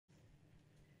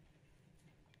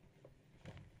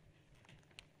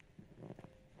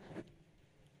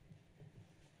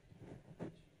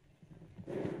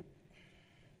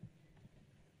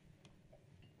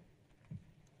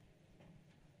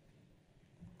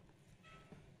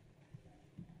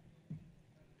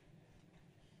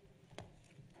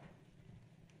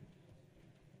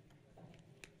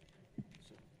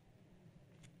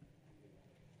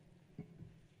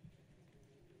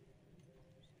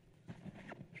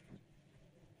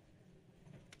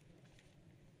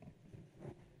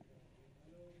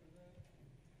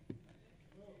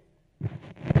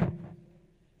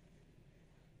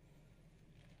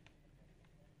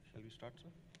start,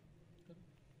 sir?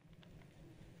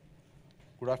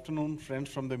 Good afternoon,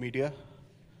 friends from the media.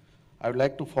 I would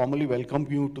like to formally welcome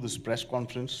you to this press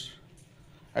conference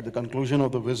at the conclusion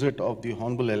of the visit of the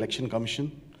Honorable Election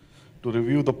Commission to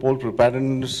review the poll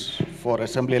preparedness for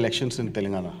assembly elections in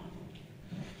Telangana.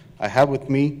 I have with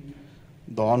me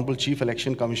the Honorable Chief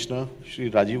Election Commissioner, Shri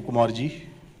Rajiv Kumar ji,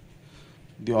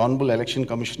 the Honorable Election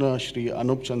Commissioner, Shri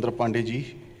Anup Chandra Pandey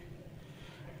ji,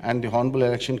 and the Honorable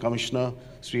Election Commissioner,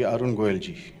 Shri Arun Goyal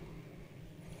ji.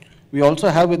 We also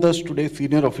have with us today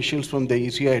senior officials from the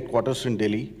ECI headquarters in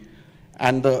Delhi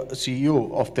and the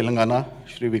CEO of Telangana,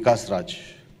 Shri Vikas Raj.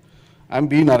 I am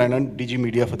B. Narayanan, DG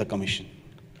Media for the Commission.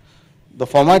 The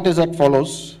format is as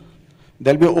follows.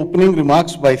 There will be opening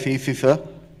remarks by CEC sir,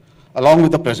 along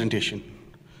with the presentation.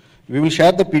 We will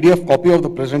share the PDF copy of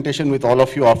the presentation with all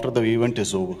of you after the event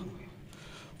is over.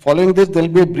 Following this, there will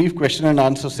be a brief question and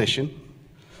answer session.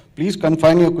 Please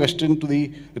confine your question to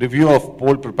the review of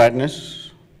poll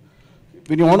preparedness.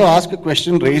 When you want to ask a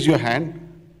question, raise your hand.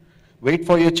 Wait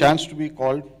for your chance to be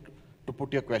called to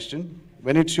put your question.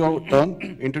 When it's your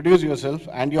turn, introduce yourself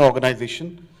and your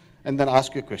organization, and then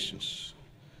ask your questions.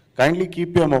 Kindly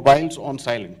keep your mobiles on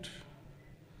silent.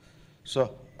 Sir,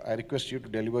 I request you to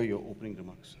deliver your opening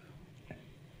remarks.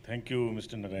 Thank you,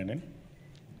 Mr. Narayanan.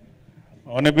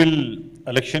 Honorable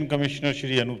Election Commissioner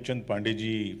Shri Anup Chandra Pandey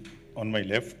ji on my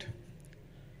left,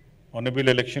 Honorable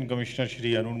Election Commissioner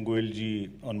Shri Arun Goyal ji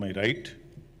on my right,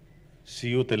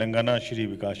 CEO Telangana Shri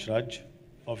Vikas Raj,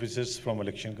 officers from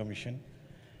Election Commission,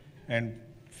 and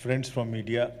friends from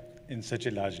media in such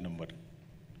a large number.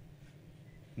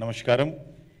 Namaskaram,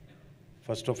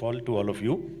 first of all, to all of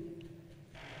you,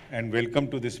 and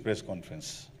welcome to this press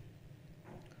conference.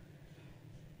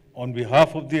 On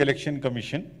behalf of the Election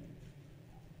Commission,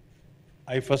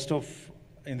 I first of,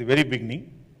 in the very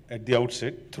beginning, at the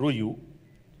outset, through you,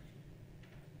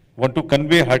 want to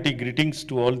convey hearty greetings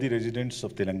to all the residents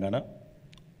of Telangana,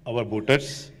 our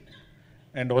voters,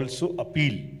 and also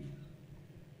appeal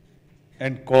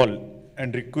and call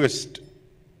and request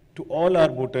to all our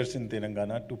voters in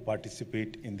Telangana to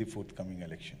participate in the forthcoming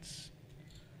elections.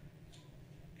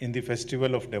 In the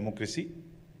festival of democracy,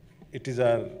 it is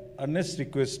our earnest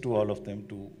request to all of them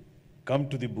to come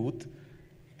to the booth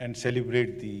and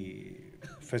celebrate the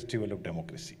festival of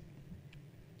democracy.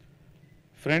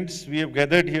 Friends, we have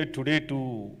gathered here today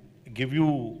to give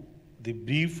you the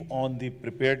brief on the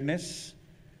preparedness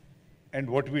and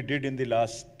what we did in the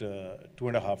last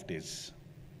 2.5 days.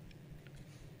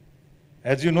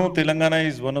 As you know, Telangana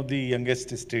is one of the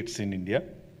youngest states in India,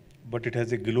 but it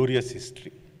has a glorious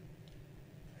history,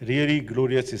 really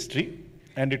glorious history,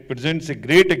 and it presents a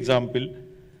great example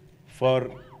for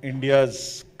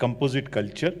India's composite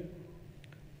culture,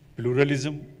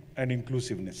 pluralism and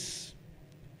inclusiveness,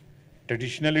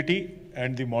 traditionality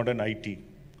and the modern IT,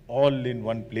 all in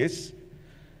one place.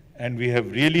 And we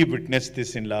have really witnessed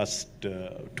this in last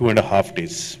 2.5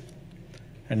 days.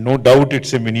 And no doubt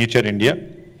it's a miniature India.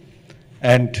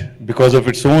 And because of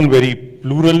its own very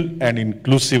plural and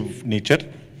inclusive nature,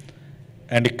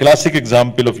 and a classic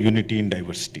example of unity in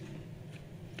diversity.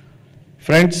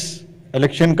 Friends,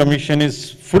 Election Commission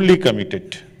is fully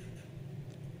committed,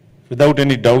 without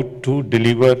any doubt, to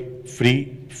deliver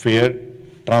free, fair,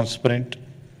 transparent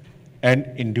and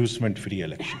inducement-free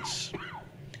elections.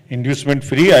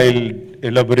 Inducement-free, I'll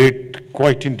elaborate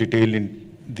quite in detail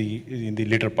in the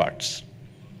later parts.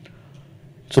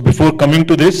 So before coming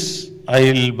to this,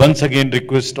 I'll once again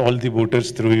request all the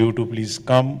voters through you to please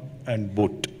come and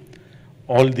vote.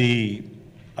 All the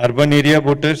urban area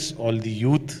voters, all the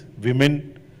youth,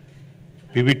 women,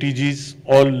 PVTGs,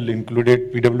 all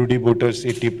included, PWD voters,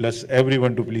 80+,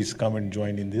 everyone to please come and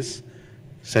join in this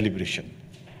celebration.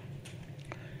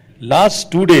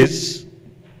 Last 2 days,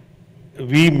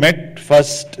 we met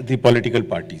first the political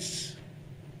parties.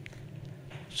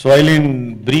 So I'll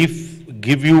in brief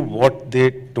give you what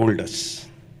they told us,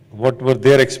 what were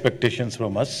their expectations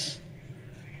from us,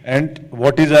 and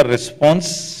what is our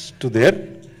response to their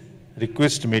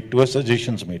request made to us,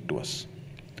 suggestions made to us.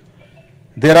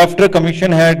 Thereafter,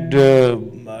 Commission had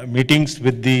meetings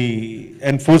with the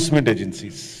enforcement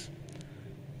agencies,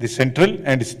 the central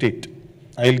and state.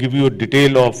 I'll give you a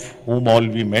detail of whom all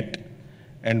we met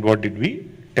and what did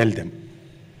we tell them.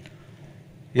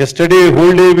 Yesterday,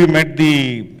 whole day we met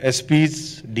the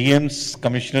SPs, DMs,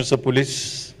 Commissioners of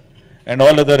Police and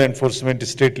all other enforcement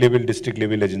state level, district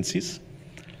level agencies,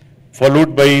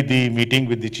 followed by the meeting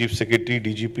with the Chief Secretary,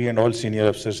 DGP and all senior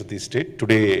officers of the state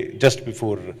today, just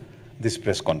before this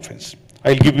press conference.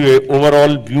 I'll give you an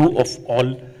overall view of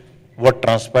all what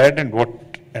transpired and what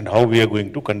and how we are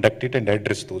going to conduct it and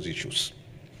address those issues.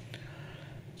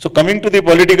 So coming to the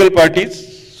political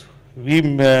parties, we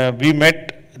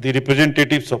met the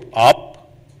representatives of AAP,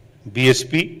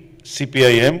 BSP,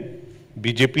 CPIM,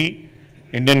 BJP,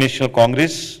 Indian National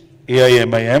Congress,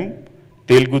 AIMIM,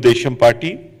 Telugu Desam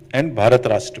Party, and Bharat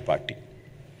Rashtra Party.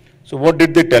 So what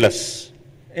did they tell us?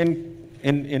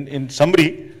 In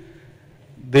summary,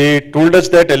 they told us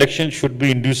that elections should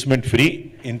be inducement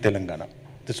free in Telangana.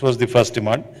 This was the first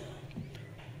demand.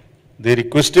 They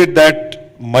requested that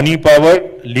money power,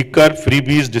 liquor,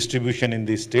 freebies distribution in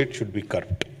the state should be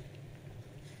curbed.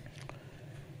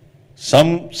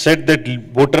 Some said that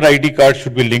voter ID card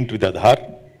should be linked with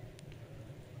Aadhaar,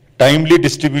 timely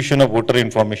distribution of voter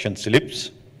information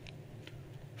slips,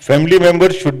 family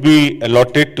members should be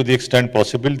allotted to the extent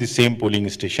possible the same polling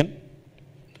station,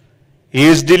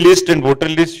 ASD list and voter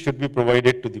list should be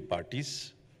provided to the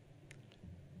parties,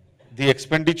 the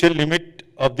expenditure limit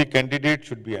of the candidate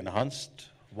should be enhanced.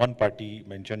 One party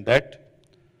mentioned that.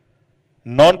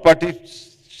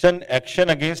 Non-partisan action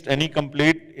against any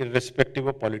complaint irrespective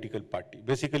of political party.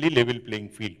 Basically level playing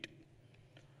field.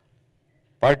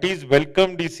 Parties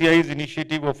welcomed DCI's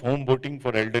initiative of home voting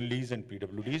for elderlies and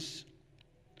PWDs.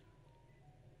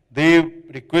 They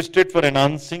requested for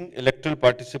enhancing electoral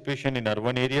participation in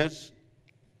urban areas,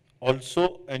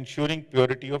 also ensuring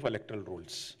purity of electoral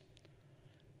rolls.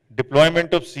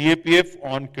 Deployment of CAPF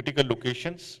on critical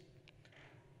locations,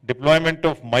 deployment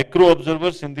of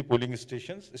micro-observers in the polling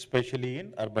stations, especially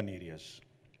in urban areas.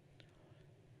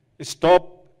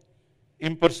 Stop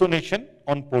impersonation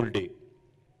on poll day.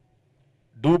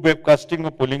 Do webcasting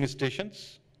of polling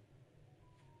stations.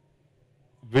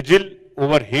 Vigil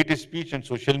over hate speech and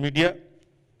social media.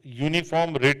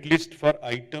 Uniform rate list for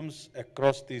items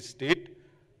across the state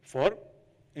for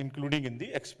including in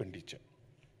the expenditure.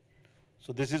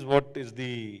 So this is what is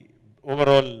the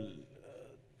overall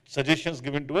suggestions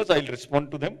given to us. I'll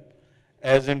respond to them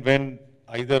as and when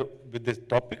either with this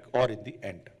topic or in the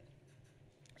end.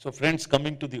 So friends,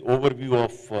 coming to the overview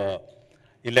of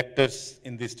electors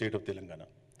in the state of Telangana.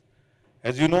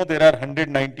 As you know, there are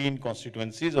 119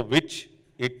 constituencies, of which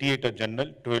 88 are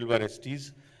general, 12 are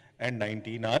STs and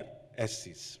 19 are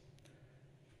SCs.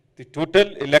 The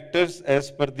total electors as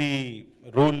per the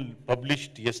roll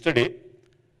published yesterday,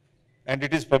 and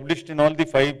it is published in all the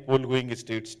 5 poll-going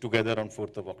states together on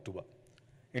 4th of October.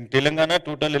 In Telangana,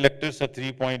 total electors are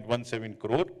 3.17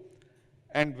 crore,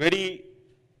 and very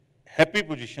happy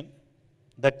position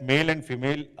that male and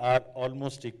female are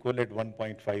almost equal at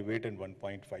 1.58 and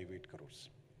 1.58 crores.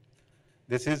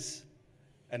 This is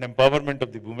an empowerment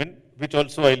of the women, which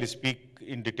also I will speak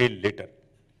in detail later.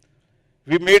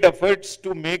 We made efforts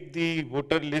to make the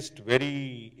voter list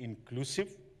very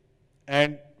inclusive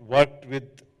and worked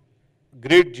with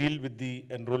great zeal with the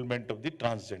enrollment of the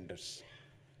transgenders.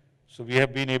 So we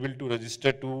have been able to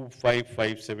register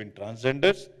 2557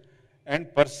 transgenders,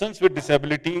 and persons with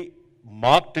disability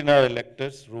marked in our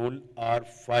electors roll are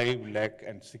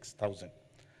 5,06,000.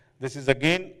 This is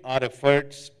again our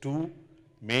efforts to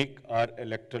make our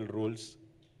electoral rolls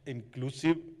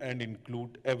inclusive and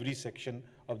include every section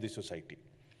of the society.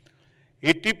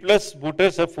 80 plus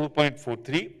voters are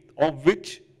 4.43, of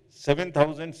which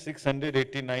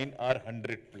 7,689 are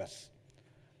 100 plus.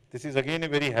 This is again a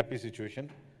very happy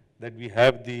situation that we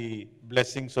have the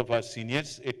blessings of our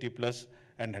seniors, 80 plus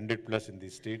and 100 plus in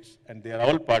these states, and they are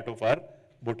all part of our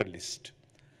voter list.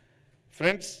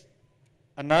 Friends,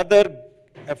 another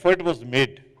effort was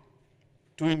made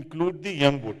to include the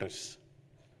young voters.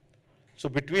 So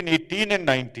between 18 and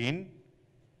 19,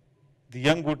 the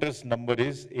young voters number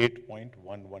is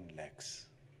 8.11 lakhs,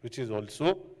 which is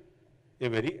also a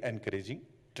very encouraging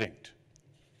trend.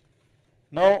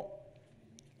 Now,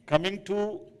 coming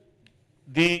to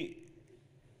the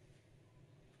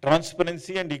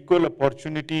transparency and equal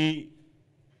opportunity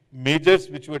measures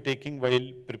which we are taking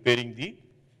while preparing the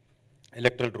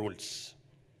electoral rolls.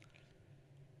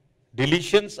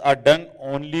 Deletions are done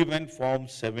only when Form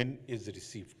 7 is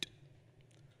received.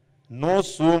 No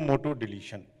suo motu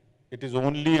deletion. It is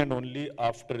only and only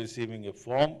after receiving a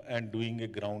form and doing a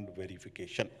ground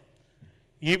verification.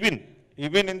 Even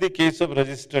in the case of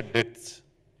registered deaths,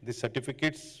 the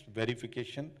certificates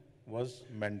verification was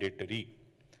mandatory.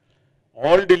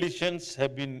 All deletions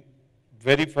have been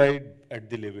verified at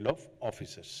the level of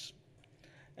officers.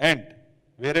 And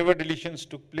wherever deletions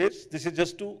took place, this is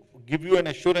just to give you an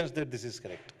assurance that this is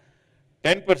correct.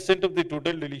 10% of the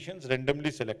total deletions randomly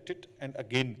selected and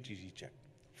again rechecked.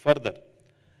 Further,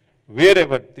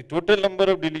 wherever the total number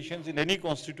of deletions in any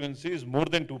constituency is more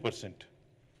than 2%,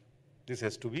 this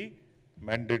has to be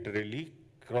mandatorily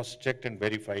cross-checked and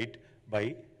verified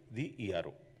by the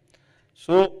ERO.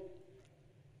 So,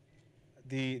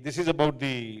 this is about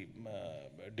the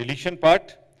deletion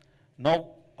part. Now,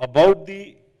 about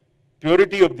the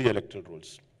purity of the electoral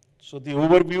rolls. So the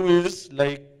overview is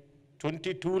like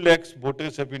 22 lakhs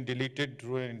voters have been deleted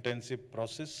through an intensive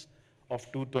process of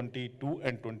 222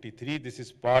 and 23. This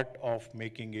is part of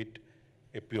making it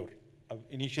a pure.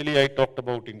 Initially, I talked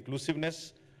about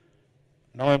inclusiveness.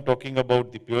 Now I'm talking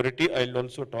about the purity. I'll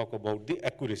also talk about the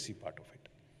accuracy part of it.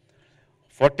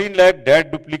 14 lakh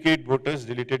DAT duplicate voters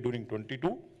deleted during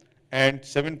 22 and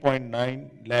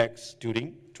 7.9 lakhs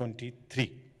during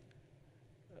 23.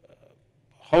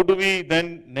 How do we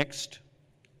then next?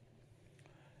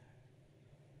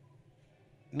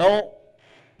 Now,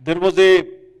 there was a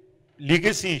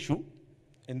legacy issue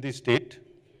in the state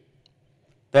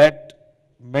that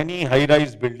many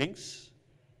high-rise buildings,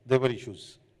 there were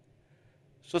issues.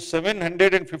 So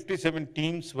 757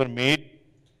 teams were made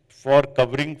for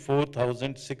covering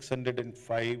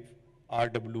 4,605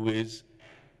 RWAs,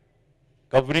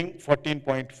 covering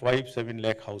 14.57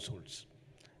 lakh households.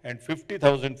 And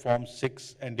 50,000 forms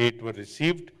 6 and 8 were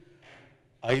received,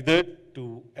 either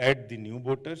to add the new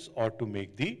voters or to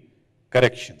make the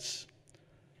corrections.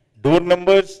 Door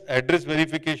numbers, address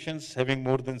verifications having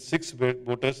more than 6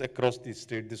 voters across the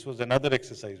state. This was another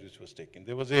exercise which was taken.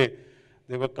 There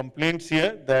were complaints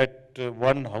here that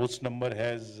one house number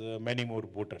has many more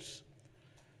voters.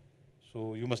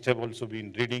 So you must have also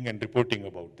been reading and reporting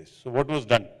about this. So what was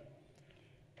done?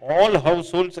 All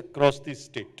households across the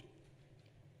state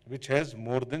which has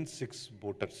more than 6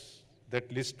 voters,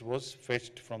 that list was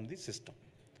fetched from the system.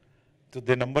 So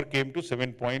the number came to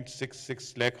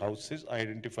 7.66 lakh houses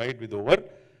identified with over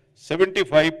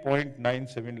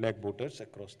 75.97 lakh voters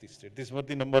across the state. These were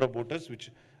the number of voters which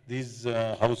these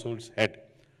households had,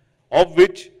 of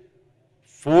which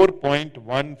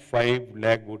 4.15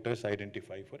 lakh voters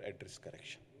identified for address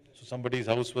correction. So somebody's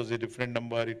house was a different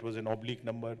number, it was an oblique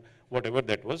number, whatever,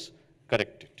 that was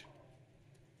corrected.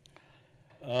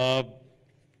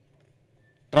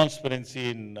 Transparency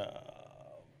in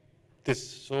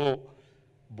this. So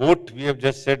both, we have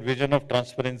just said, vision of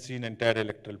transparency in entire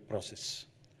electoral process.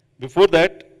 Before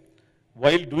that,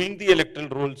 while doing the electoral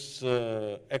rolls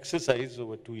exercise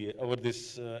over 2 years, over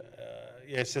this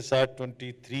SSR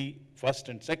 23 first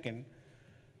and second,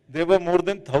 there were more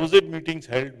than 1,000 meetings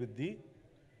held with the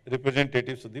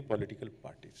representatives of the political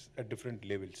parties at different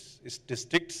levels,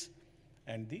 districts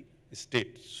and the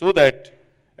state, so that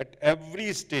at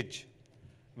every stage,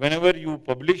 whenever you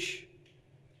publish,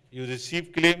 you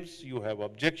receive claims, you have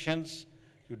objections,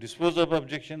 you dispose of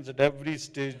objections, at every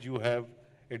stage you have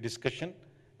a discussion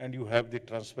and you have the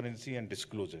transparency and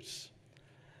disclosures.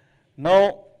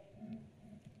 Now,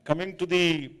 coming to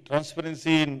the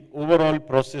transparency in overall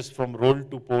process from roll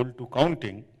to poll to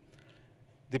counting,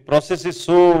 the process is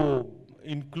so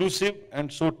inclusive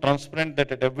and so transparent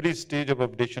that at every stage of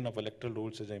updation of electoral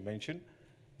rolls, as I mentioned,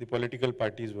 the political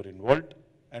parties were involved,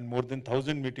 and more than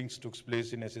 1,000 meetings took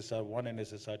place in SSR 1 and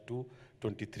SSR 2,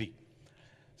 23.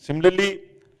 Similarly,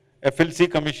 FLC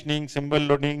commissioning, symbol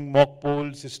loading, mock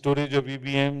polls, storage of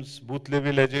EVMs, booth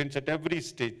level agents at every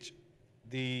stage.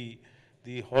 The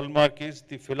hallmark is,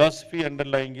 the philosophy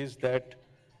underlying is that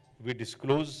we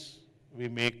disclose, we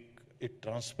make it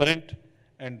transparent,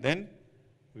 and then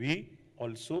we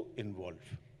also involve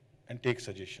and take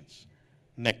suggestions.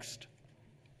 Next.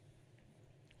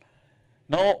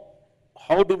 Now,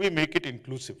 how do we make it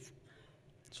inclusive?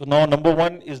 So now number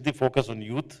one is the focus on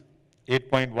youth,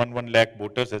 8.11 lakh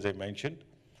voters, as I mentioned.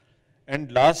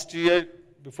 And last year,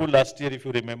 before last year, if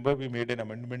you remember, we made an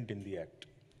amendment in the Act.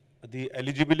 The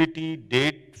eligibility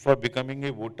date for becoming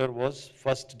a voter was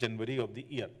 1st January of the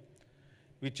year.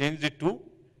 We changed it to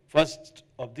 1st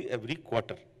of the every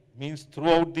quarter. Means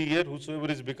throughout the year,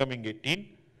 whosoever is becoming 18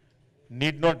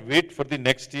 need not wait for the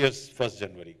next year's 1st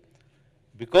January.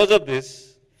 Because of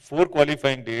this, 4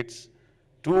 qualifying dates,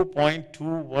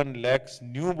 2.21 lakhs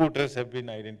new voters have been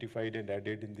identified and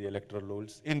added in the electoral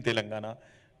rolls in Telangana,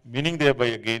 meaning thereby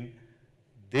again,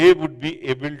 they would be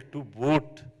able to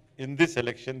vote in this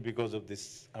election because of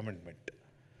this amendment.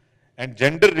 And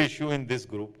gender ratio in this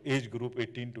group, age group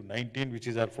 18 to 19, which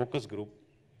is our focus group,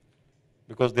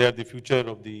 because they are the future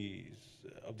of the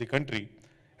country,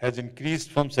 has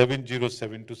increased from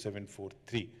 707 to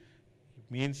 743. It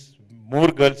means more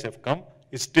girls have come.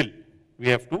 Still, we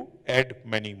have to add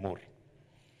many more.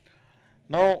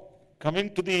 Now,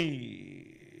 coming to the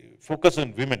focus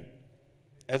on women.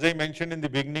 As I mentioned in the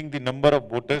beginning, the number of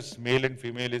voters, male and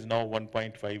female, is now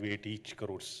 1.58 each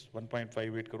crores,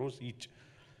 1.58 crores each.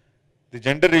 The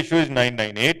gender ratio is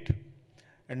 998.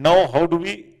 And now how do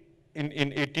we,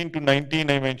 in 18 to 19,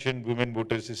 I mentioned women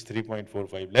voters is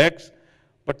 3.45 lakhs.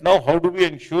 But now how do we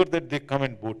ensure that they come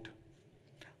and vote?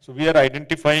 So we are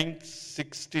identifying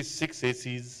 66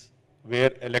 ACs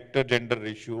where elector gender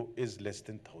ratio is less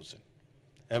than 1000.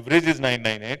 Average is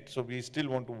 998, so we still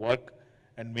want to work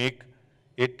and make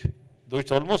it, though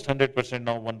it's almost 100%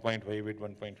 now, 1.58,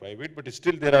 1.58, but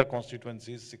still there are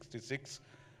constituencies, 66,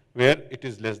 where it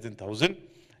is less than 1000,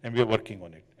 and we are working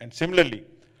on it. And similarly,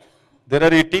 there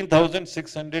are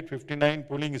 18,659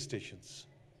 polling stations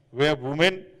where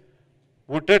women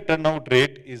voter turnout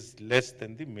rate is less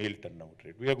than the male turnout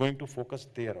rate. We are going to focus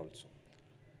there also.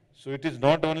 So it is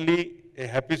not only a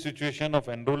happy situation of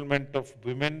enrollment of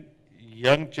women,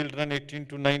 young children 18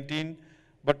 to 19,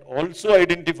 but also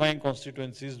identifying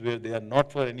constituencies where they are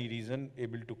not for any reason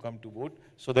able to come to vote,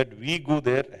 so that we go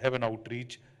there, have an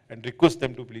outreach, and request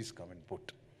them to please come and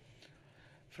vote.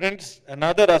 Friends,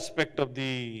 another aspect of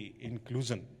the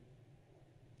inclusion,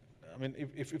 I mean,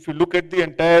 if you look at the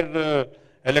entire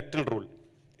electoral roll,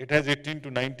 it has 18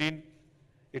 to 19,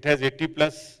 it has 80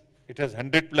 plus, it has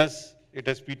 100 plus, it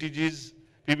has PTGs,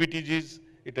 PBTGs,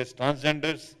 it has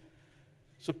transgenders.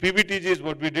 So PBTG is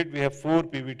what we did. We have 4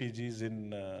 PBTGs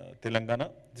in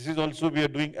Telangana. This is also we are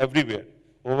doing everywhere.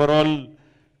 Overall,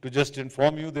 to just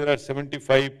inform you, there are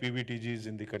 75 PBTGs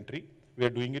in the country. We are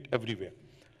doing it everywhere.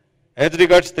 As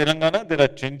regards Telangana, there are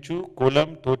Chenchu,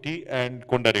 Kolam, Thoti, and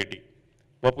Kondareddy.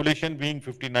 Population being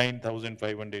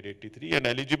 59,583 and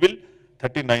eligible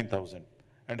 39,000.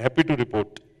 And happy to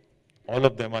report, all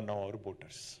of them are now our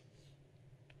voters.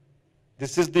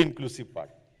 This is the inclusive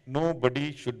part.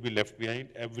 Nobody should be left behind.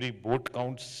 Every vote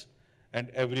counts and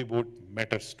every vote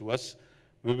matters to us.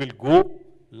 We will go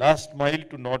last mile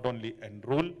to not only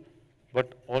enroll,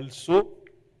 but also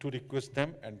to request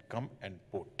them and come and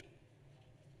vote.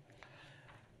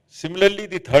 Similarly,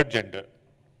 the third gender,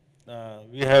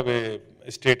 we have a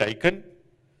state icon.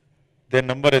 Their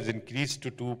number has increased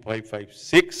to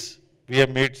 2556. We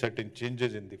have made certain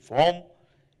changes in the form.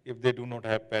 If they do not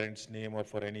have parents' name or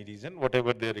for any reason,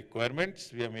 whatever their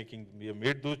requirements, we have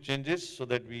made those changes so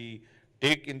that we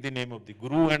take in the name of the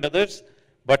Guru and others,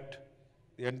 but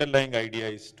the underlying idea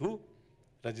is to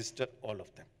register all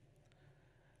of them.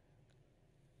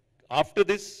 After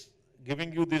this,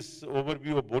 giving you this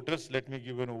overview of voters, let me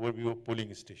give an overview of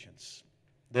polling stations.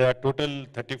 There are total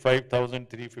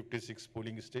 35,356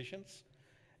 polling stations,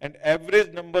 and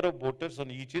average number of voters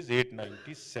on each is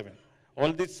 897.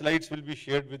 All these slides will be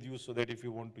shared with you so that if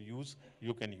you want to use,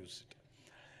 you can use it.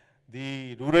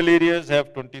 The rural areas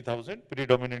have 20,000,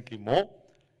 predominantly more.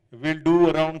 We'll do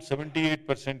around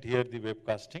 78% here, the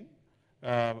webcasting.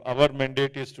 Our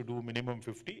mandate is to do minimum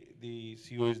 50. The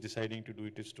CO is deciding to do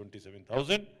it is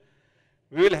 27,000.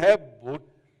 We will have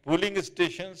polling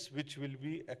stations which will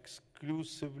be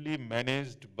exclusively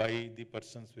managed by the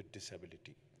persons with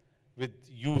disability, with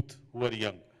youth who are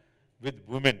young, with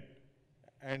women,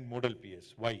 and model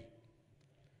PS. Why?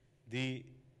 The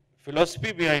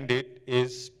philosophy behind it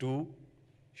is to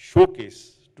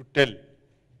showcase, to tell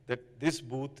that this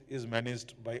booth is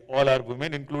managed by all our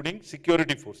women, including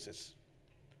security forces,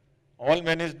 all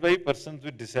managed by persons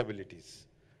with disabilities.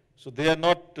 So they are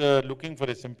not looking for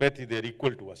a sympathy, they are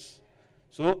equal to us.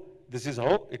 So this is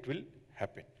how it will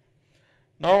happen.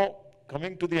 Now,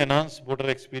 coming to the enhanced voter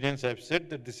experience, I have said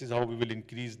that this is how we will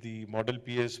increase the model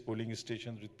PS polling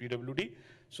stations with PWD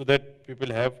so that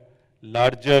people have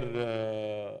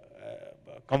larger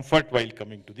comfort while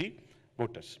coming to the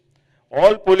voters.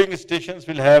 All polling stations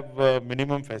will have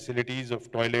minimum facilities of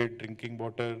toilet, drinking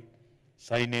water,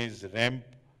 signage, ramp,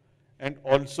 and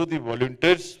also the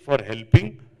volunteers for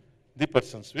helping the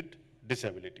persons with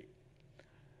disability.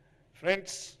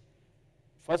 Friends,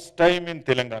 first time in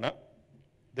Telangana,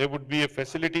 there would be a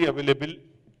facility available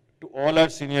to all our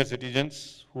senior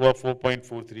citizens who are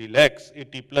 4.43 lakhs,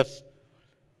 80 plus,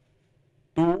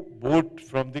 to vote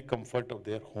from the comfort of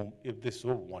their home if they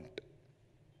so want.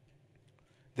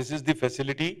 This is the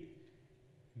facility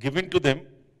given to them.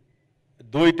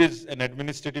 Though it is an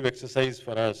administrative exercise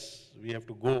for us, we have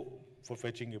to go for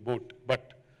fetching a vote,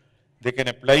 but they can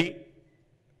apply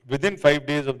within 5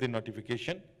 days of the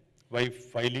notification by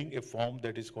filing a form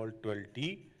that is called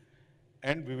 12T,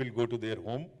 and we will go to their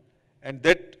home, and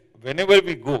that whenever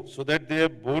we go, so that their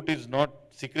vote is not,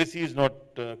 secrecy is not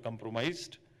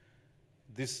compromised,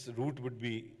 this route would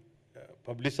be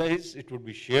publicized, it would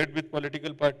be shared with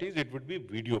political parties, it would be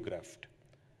videographed.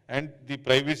 And the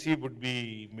privacy would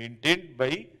be maintained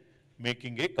by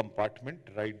making a compartment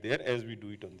right there as we do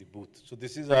it on the booth. So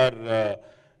this is our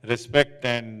respect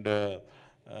and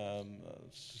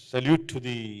salute to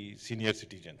the senior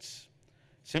citizens.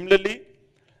 Similarly,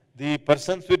 the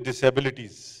persons with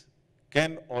disabilities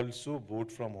can also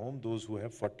vote from home, those who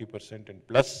have 40% and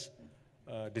plus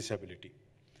disability.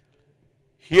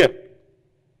 Here,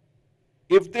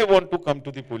 if they want to come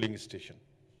to the polling station,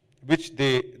 which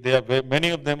many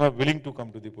of them are willing to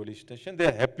come to the polling station, they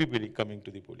are happy coming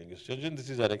to the polling station. This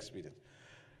is our experience.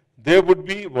 There would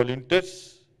be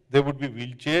volunteers, there would be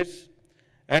wheelchairs,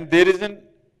 and there is an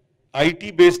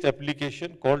IT-based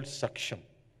application called Saksham.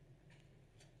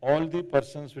 All the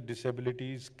persons with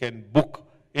disabilities can book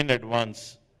in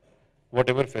advance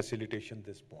whatever facilitation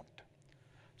they want.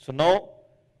 So now,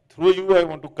 through you, I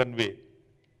want to convey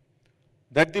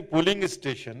that the polling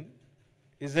station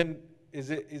is an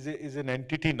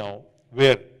entity now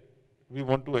where we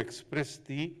want to express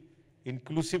the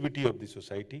inclusivity of the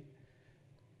society,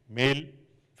 male,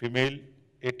 female,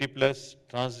 80 plus,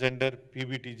 transgender,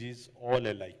 PBTGs, all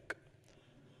alike.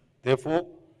 Therefore,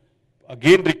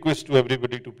 again request to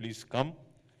everybody to please come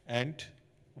and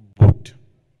vote.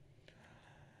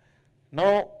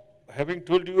 Now, having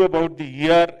told you about the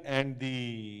ER and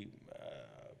the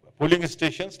polling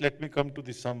stations, let me come to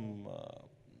the some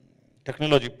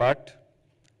technology part,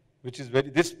 which is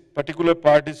this particular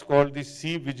part is called the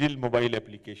C-Vigil mobile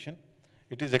application.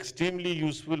 It is extremely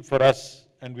useful for us,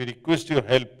 and we request your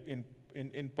help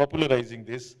in popularizing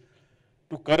this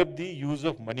to curb the use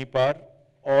of money power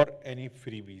or any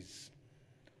freebies.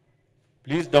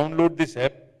 Please download this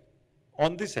app.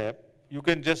 On this app, you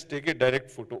can just take a direct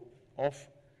photo of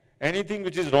anything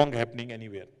which is wrong happening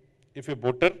anywhere. If a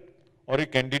voter or a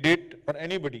candidate or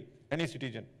anybody, any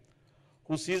citizen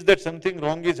who sees that something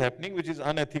wrong is happening which is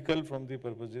unethical from the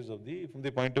purposes of from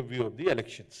the point of view of the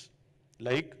elections,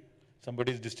 like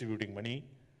somebody is distributing money,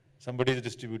 somebody is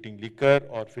distributing liquor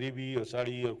or freebie or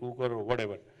sari or cooker or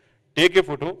whatever, take a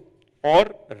photo or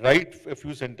write a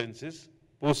few sentences,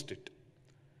 post it.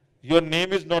 Your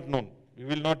name is not known. We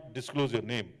will not disclose your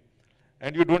name.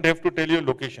 And you don't have to tell your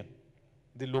location.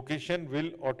 The location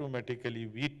will automatically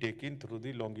be taken through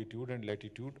the longitude and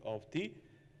latitude of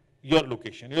your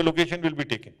location. Your location will be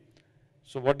taken.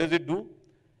 So what does it do?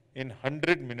 In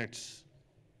 100 minutes,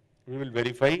 we will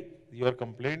verify your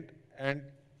complaint and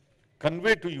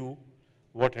convey to you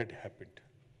what had happened.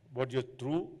 Was it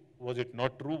true? Was it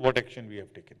not true? What action we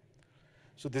have taken?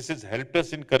 So this has helped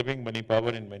us in curbing money power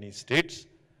in many states.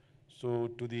 So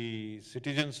to the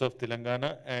citizens of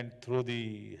Telangana and through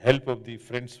the help of the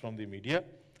friends from the media,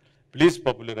 please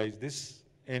popularize this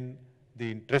in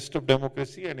the interest of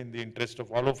democracy and in the interest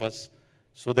of all of us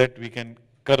so that we can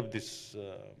curb this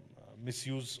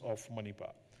misuse of money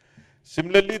power.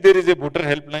 Similarly, there is a voter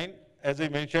helpline, as I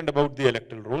mentioned about the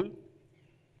electoral roll.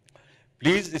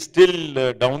 Please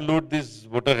still download this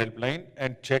voter helpline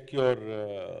and check your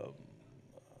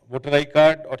voter ID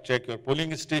card or check your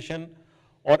polling station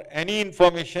or any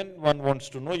information one wants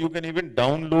to know. You can even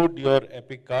download your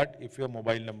EPIC card if your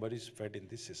mobile number is fed in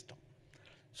the system.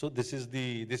 So this is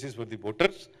for the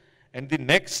voters. And the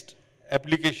next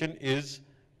application is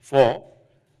for,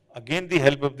 again, the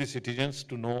help of the citizens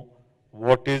to know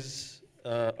what is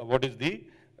the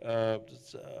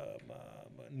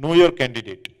know your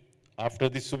candidate. After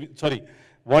the,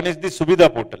 one is the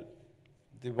Subhida portal.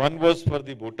 The one was for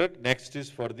the voter, next is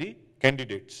for the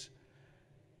candidates.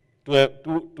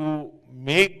 To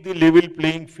make the level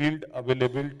playing field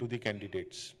available to the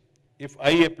candidates. If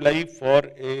I apply for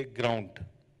a ground,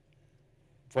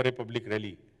 for a public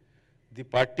rally, the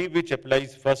party which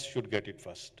applies first should get it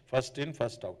first. First in,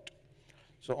 first out.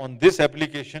 So on this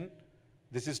application,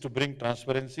 this is to bring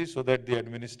transparency so that the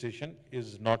administration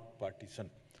is not partisan.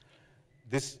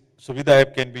 This Suvidha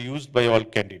app can be used by all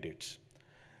candidates.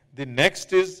 The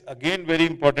next is again very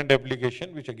important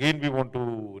application, which again we want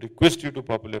to request you to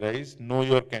popularize, know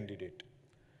your candidate.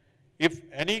 If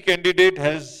any candidate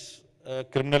has a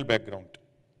criminal background,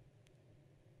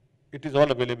 it is all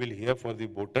available here for the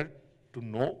voter to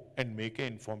know and make an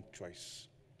informed choice.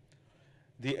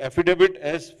 The affidavit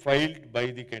as filed by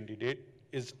the candidate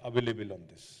is available on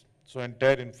this. So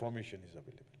entire information is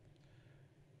available.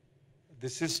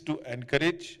 This is to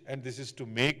encourage and this is to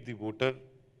make the voter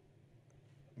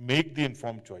make the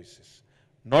informed choices.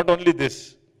 Not only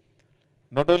this,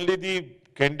 not only the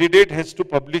candidate has to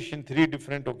publish in 3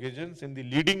 different occasions in the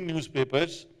leading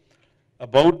newspapers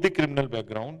about the criminal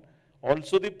background,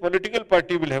 also the political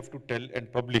party will have to tell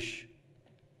and publish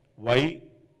why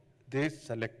they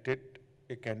selected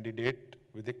a candidate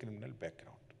with a criminal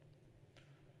background.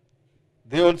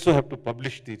 They also have to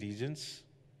publish the reasons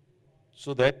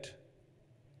so that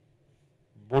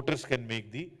voters can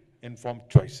make the informed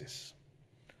choices.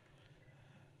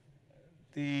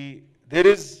 There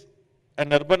is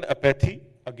an urban apathy,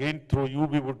 again through you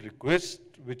we would request,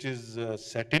 which is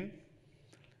set in.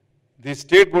 The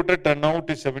state voter turnout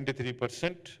is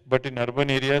 73%, but in urban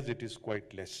areas it is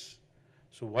quite less.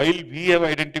 So while we have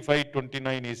identified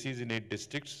 29 ACs in 8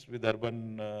 districts with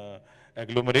urban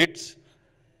agglomerates,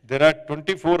 there are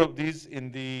 24 of these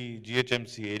in the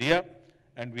GHMC area,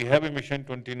 and we have a mission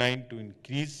 29 to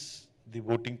increase the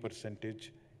voting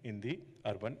percentage in the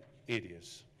urban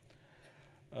areas.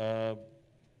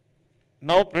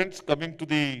 Now, friends, coming to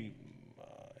the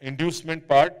inducement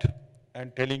part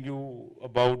and telling you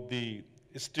about the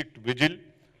strict vigil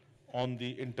on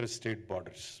the interstate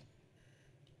borders.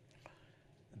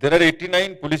 There are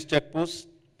 89 police checkposts.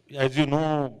 As you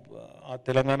know,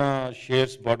 Telangana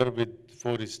shares border with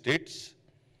 4 states.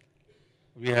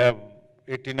 We have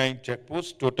 89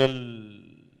 checkposts, total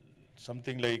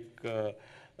something like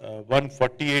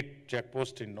 148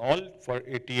 checkposts in all, for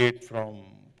 88 from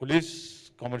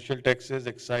police, commercial taxes,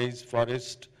 excise,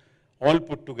 forest, all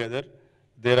put together,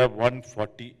 there are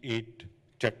 148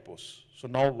 checkposts. So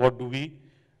now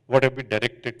what have we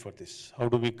directed for this? How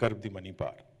do we curb the money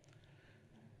power?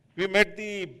 We met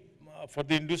for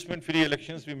the inducement-free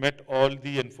elections, we met all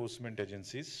the enforcement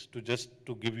agencies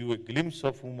to give you a glimpse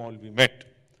of whom all we met.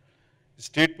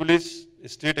 State Police,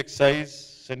 State Excise,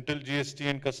 Central GST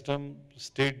and Custom,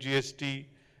 State GST,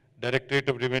 Directorate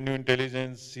of Revenue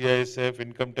Intelligence, CISF,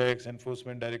 Income Tax,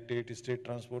 Enforcement Directorate, State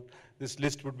Transport. This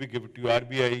list would be given to you,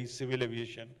 RBI, Civil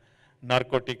Aviation,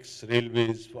 Narcotics,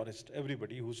 Railways, Forest,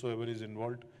 everybody, whosoever is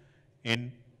involved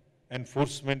in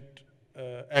enforcement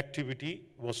activity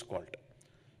was called.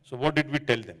 So what did we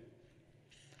tell them?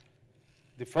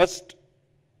 The first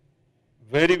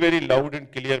very, very loud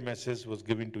and clear message was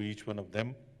given to each one of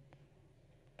them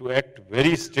to act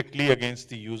very strictly against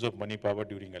the use of money power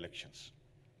during elections.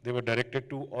 They were directed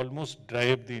to almost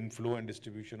drive the inflow and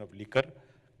distribution of liquor,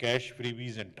 cash,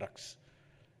 freebies and drugs.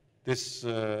 This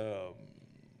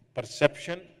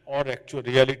perception or actual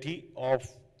reality of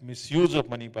misuse of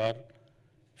money power,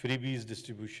 freebies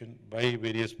distribution by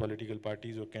various political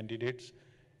parties or candidates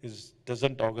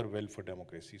doesn't augur well for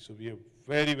democracy. So we have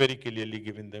very, very clearly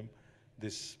given them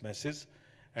this message,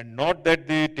 and not that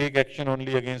they take action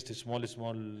only against small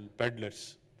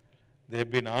peddlers. They have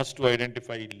been asked to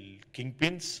identify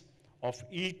kingpins of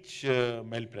each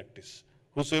malpractice.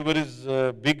 Whosoever is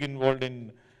big involved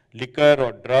in liquor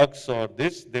or drugs or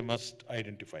this, they must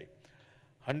identify.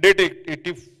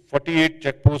 48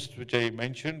 checkposts which I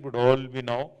mentioned would all be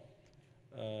now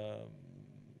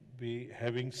be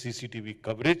having CCTV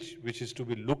coverage, which is to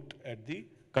be looked at the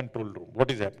control room. What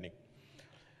is happening?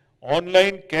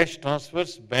 Online cash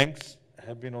transfers, banks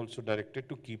have been also directed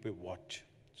to keep a watch,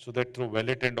 so that through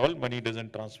wallet and all, money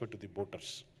doesn't transfer to the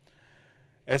voters.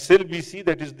 SLBC,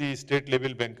 that is the State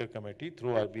Level Banker Committee,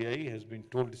 through RBI, has been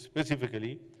told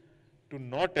specifically to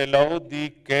not allow the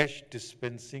cash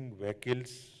dispensing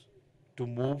vehicles to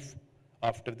move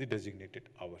after the designated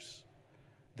hours.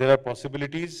 There are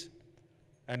possibilities,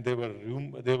 and there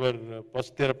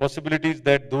are possibilities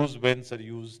that those vans are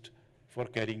used for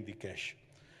carrying the cash.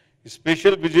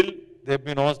 Special vigil, they have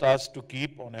been asked to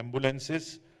keep on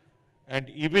ambulances, and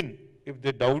even if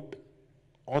they doubt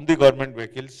on the government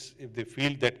vehicles, if they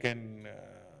feel that can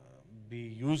be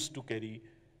used to carry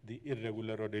the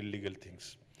irregular or illegal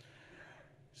things.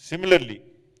 Similarly,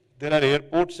 there are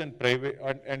airports and private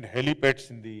and helipads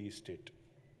in the state.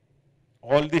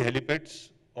 All the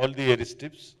helipads, all the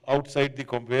airstrips outside the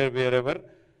wherever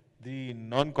the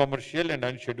non-commercial and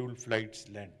unscheduled flights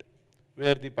land,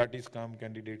 where the parties come,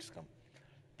 candidates come,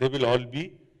 they will all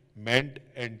be manned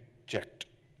and checked.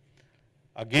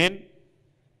 Again,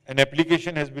 an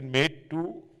application has been made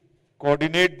to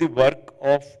coordinate the work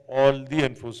of all the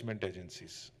enforcement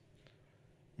agencies,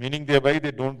 meaning thereby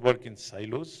they don't work in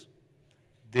silos.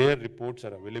 Their reports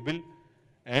are available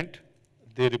and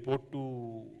they report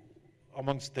to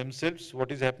amongst themselves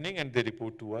what is happening, and they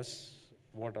report to us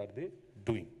what are they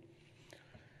doing.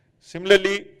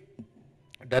 Similarly,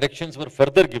 directions were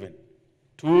further given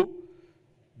to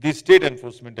the state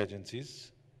enforcement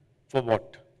agencies for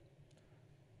what?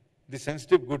 The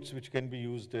sensitive goods which can be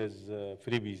used as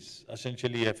freebies,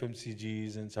 essentially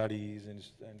FMCGs and sarees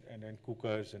and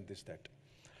cookers and this, that.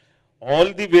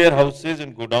 All the warehouses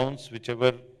and godowns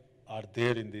whichever are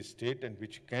there in the state and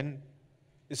which can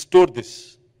store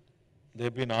this, they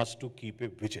have been asked to keep a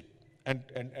vigil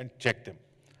and check them.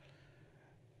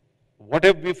 What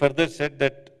have we further said?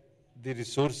 That the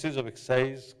resources of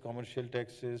excise, commercial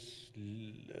taxes,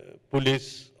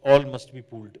 police, all must be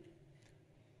pooled.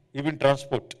 Even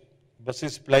transport,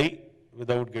 buses ply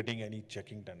without getting any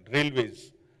checking done.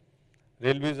 Railways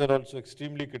are also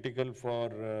extremely critical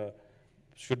for,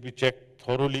 should be checked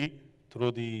thoroughly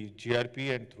through the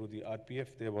GRP and through the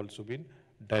RPF. They have also been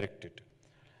directed.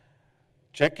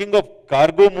 Checking of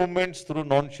cargo movements through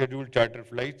non-scheduled charter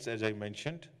flights, as I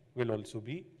mentioned, will also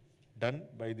be done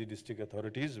by the district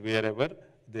authorities wherever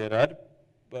there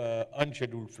are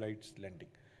unscheduled flights landing.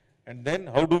 And then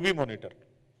how do we monitor?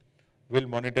 We'll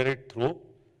monitor it through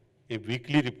a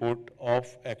weekly report of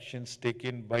actions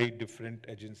taken by different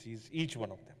agencies, each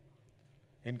one of them.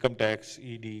 Income tax,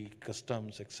 ED,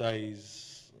 customs,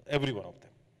 excise, every one of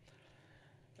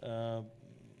them.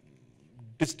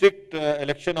 District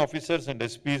election officers and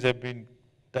SPs have been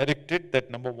directed that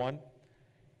number one,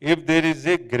 if there is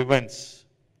a grievance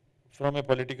from a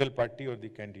political party or the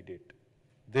candidate,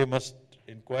 they must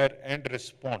inquire and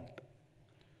respond.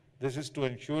 This is to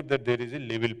ensure that there is a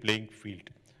level playing field.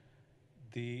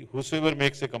 Whosoever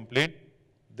makes a complaint,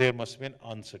 there must be an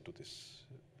answer to this.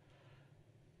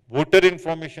 Voter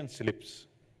information slips,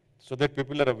 so that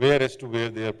people are aware as to where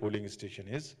their polling station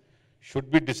is,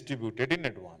 should be distributed in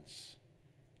advance,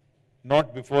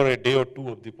 not before a day or two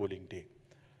of the polling day,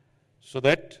 so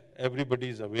that everybody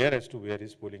is aware as to where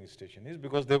his polling station is,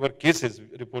 because there were cases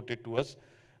reported to us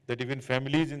that even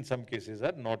families in some cases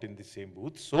are not in the same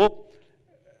booth. So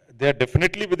they are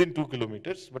definitely within 2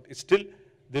 kilometers, but still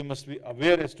they must be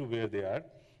aware as to where they are,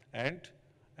 and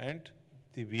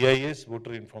the VIS,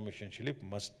 voter information slip,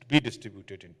 must be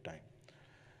distributed in time.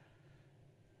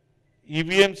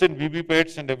 EVMs and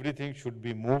VVPATs and everything should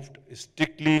be moved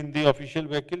strictly in the official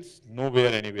vehicles,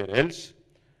 nowhere anywhere else.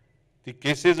 The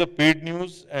cases of paid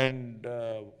news and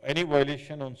any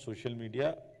violation on social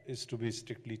media is to be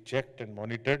strictly checked and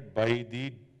monitored by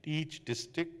each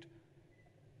district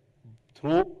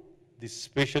through the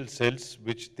special cells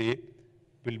which they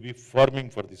will be forming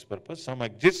for this purpose. Some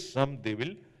exist, some they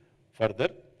will further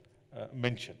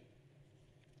mention.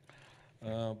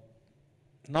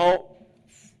 Now,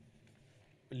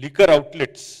 liquor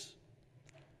outlets,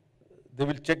 they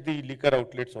will check the liquor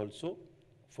outlets also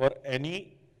for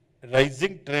any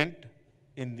rising trend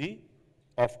in the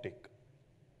offtake.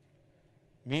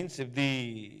 Means if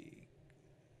the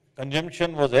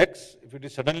consumption was X, if it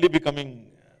is suddenly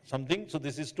becoming something, so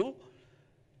this is to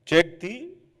check the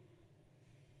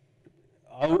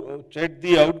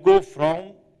outgo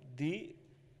from the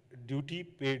duty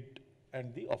paid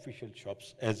and the official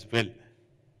shops as well.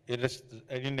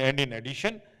 And in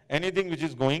addition, anything which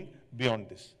is going beyond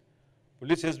this.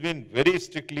 Police has been very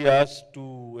strictly asked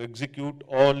to execute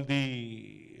all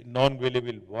the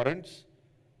non-available warrants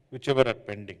whichever are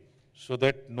pending, so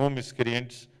that no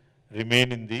miscreants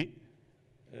remain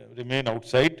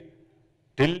outside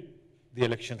till the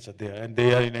elections are there, and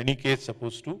they are in any case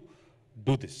supposed to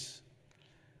do this.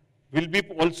 We'll be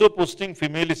also posting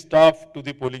female staff to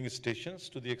the polling stations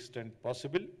to the extent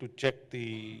possible to check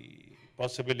the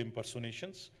possible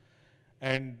impersonations,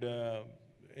 and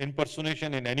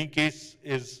impersonation in any case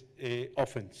is an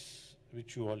offense,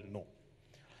 which you all know.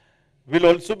 We'll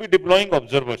also be deploying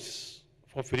observers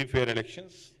for free fair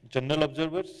elections, general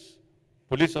observers,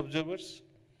 police observers,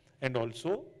 and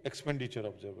also expenditure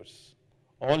observers.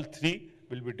 All three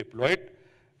will be deployed.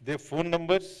 Their phone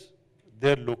numbers,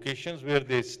 their locations where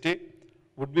they stay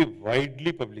would be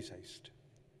widely publicized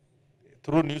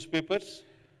through newspapers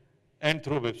and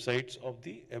through websites of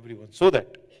everyone, so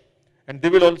that, and they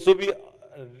will also be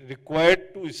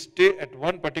required to stay at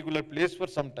one particular place for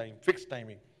some time, fixed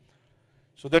timing,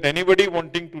 so that anybody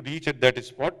wanting to reach at that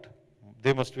spot,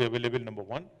 they must be available, number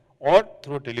one, or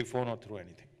through telephone or through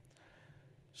anything.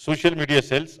 Social media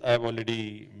cells, I have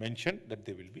already mentioned that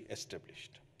they will be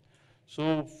established.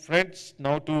 So friends,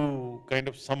 now to kind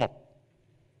of sum up,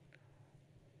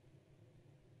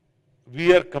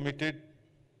 we are committed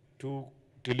to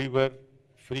deliver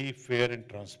free, fair and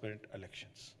transparent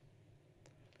elections.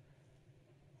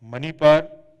 Money power,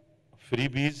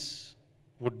 freebies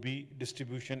would be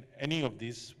distribution, any of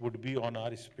these would be on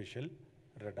our special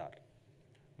radar.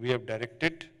 We have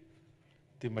directed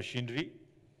the machinery,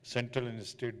 central and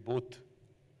state both,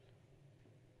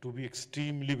 to be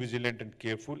extremely vigilant and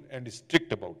careful and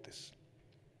strict about this.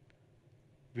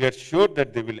 We are sure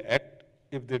that they will act.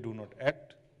 If they do not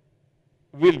act,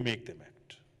 we'll make them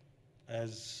act.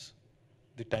 As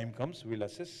the time comes, we'll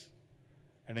assess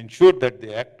and ensure that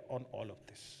they act on all of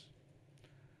this.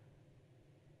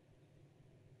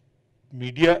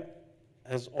 Media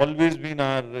has always been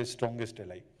our strongest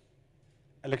ally.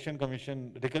 Election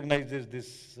Commission recognizes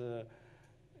this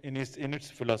in its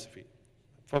philosophy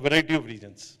for a variety of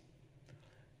reasons.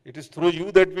 It is through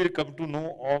you that we come to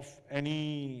know of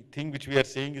anything which we are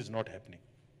saying is not happening.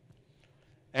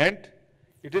 And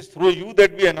it is through you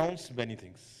that we announce many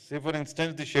things. Say for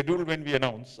instance, the schedule when we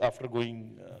announce after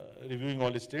reviewing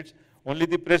all states, only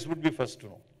the press would be first to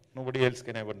know. Nobody else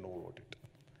can ever know about it.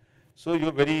 So you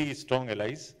are very strong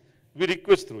allies. We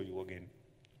request through you again,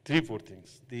 3-4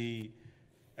 things. The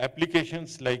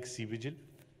applications like C-Vigil,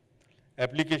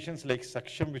 applications like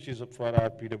Saksham, which is for our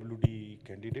PWD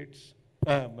candidates,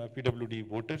 PWD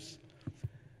voters,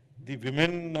 the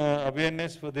women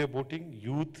awareness for their voting,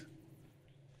 youth,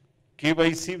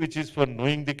 KYC, which is for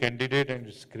knowing the candidate and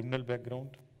its criminal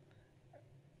background,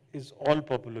 is all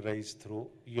popularized through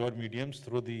your mediums,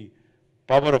 through the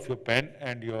power of your pen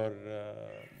and your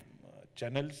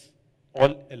channels,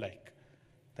 all alike.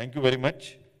 Thank you very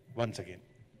much once again.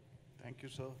 Thank you,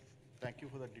 sir. Thank you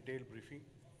for the detailed briefing.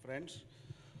 Friends,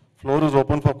 floor is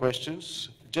open for questions.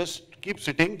 Just keep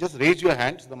sitting, just raise your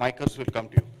hands, the micers will come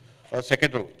to you.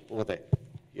 Second row, over there.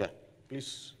 Yeah,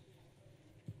 please.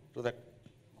 So that,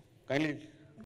 kindly